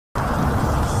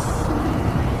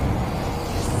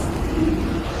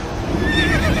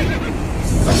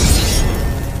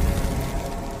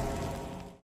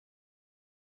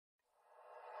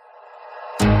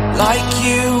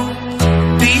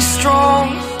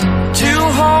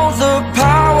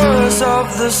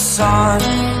the sun.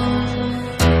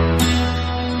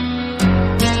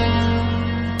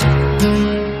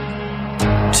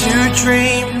 To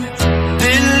dream,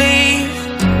 believe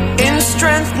in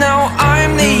strength. Now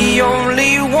I'm the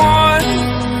only one,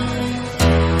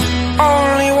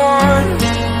 only one.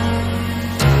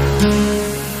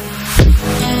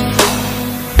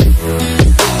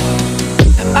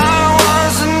 I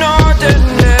was an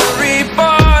ordinary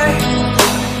boy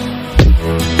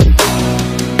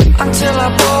until I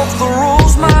broke the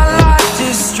rules, my life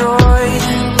destroyed.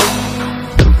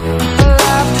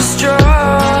 Life destroyed.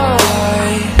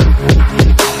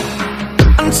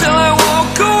 Until I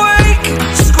woke awake,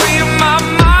 scream my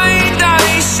mind, I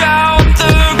shout,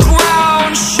 the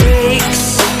ground shakes.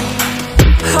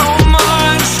 How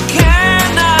much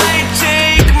can I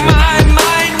take? My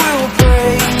mind will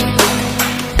break.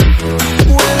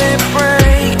 Will it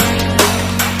break?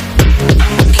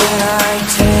 Can I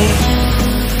take?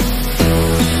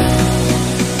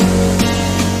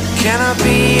 Can I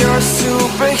be your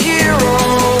superhero?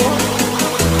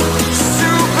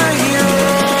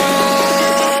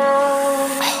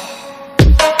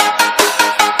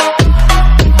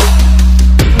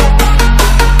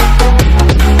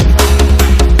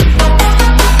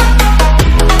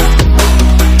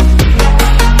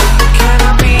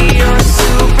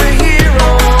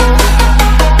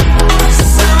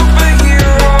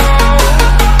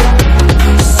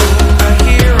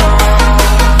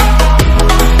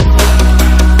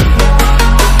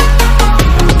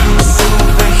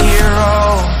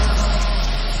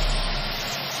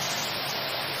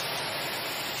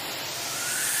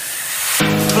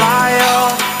 Fly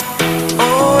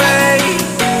away.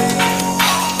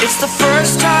 It's the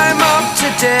first time of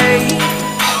today.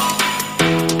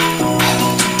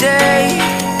 Today.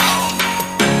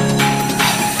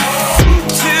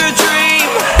 To dream,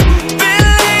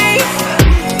 believe.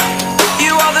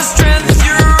 You are the strength,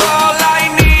 you're all I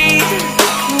need.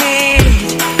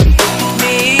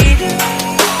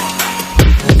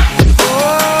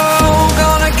 Oh,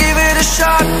 gonna give it a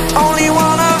shot. Only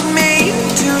one of me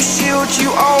to shield you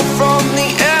all from the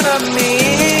enemy.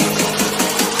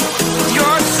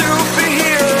 You're a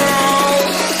superhero.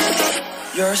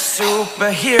 You're a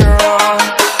superhero.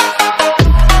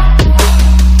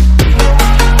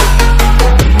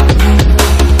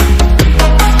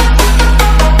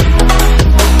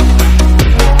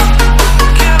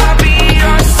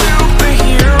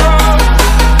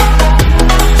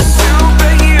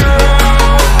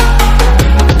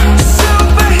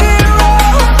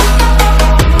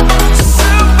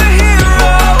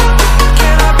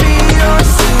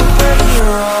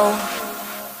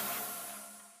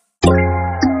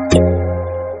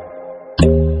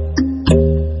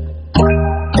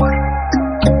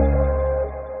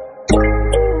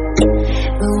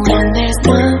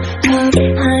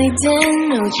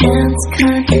 No chance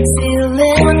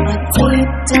concealing what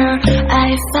deep down I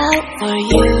felt for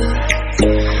you.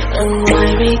 And I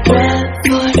regret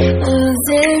for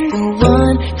losing the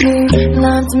one who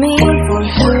loved me, for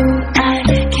who I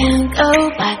can't go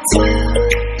back to.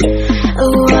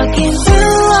 Walking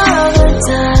through all the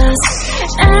dust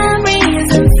and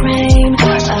reason frame, a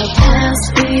past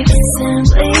we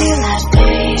simply let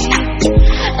fade.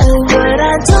 But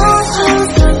I don't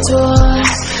close the door,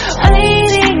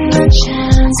 waiting the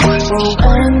chance for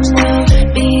one will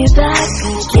be back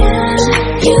again.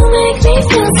 You make me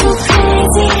feel so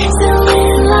crazy, still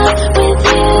in love with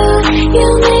you. You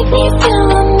make me feel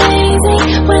amazing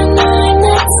when I'm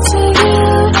next to you.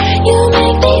 You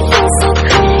make me feel so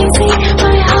crazy,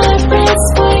 my heart breaks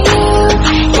for you.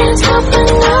 Can't help but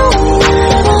know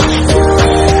that I'm still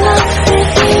in love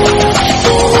with you.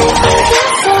 You make me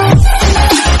feel so.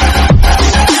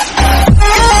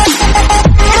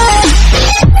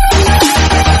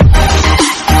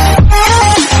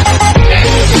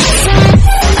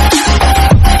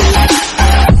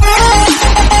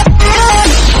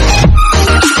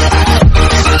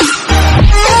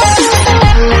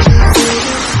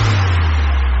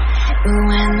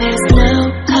 When there's no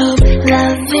hope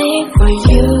loving for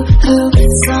you who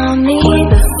saw me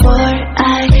before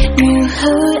I knew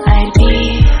who I'd be.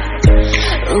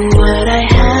 What I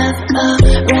have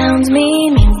around me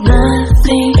means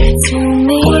nothing to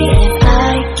me if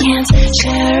I can't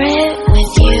share it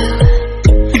with you.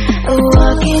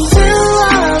 Walking through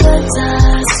all the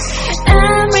dust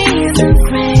and reason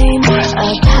frame, a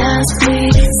past we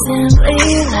simply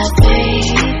let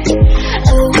fade.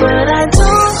 But I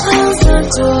don't close the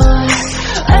door,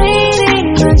 waiting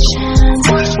the chance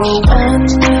for when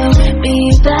we'll be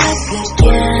back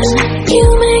again.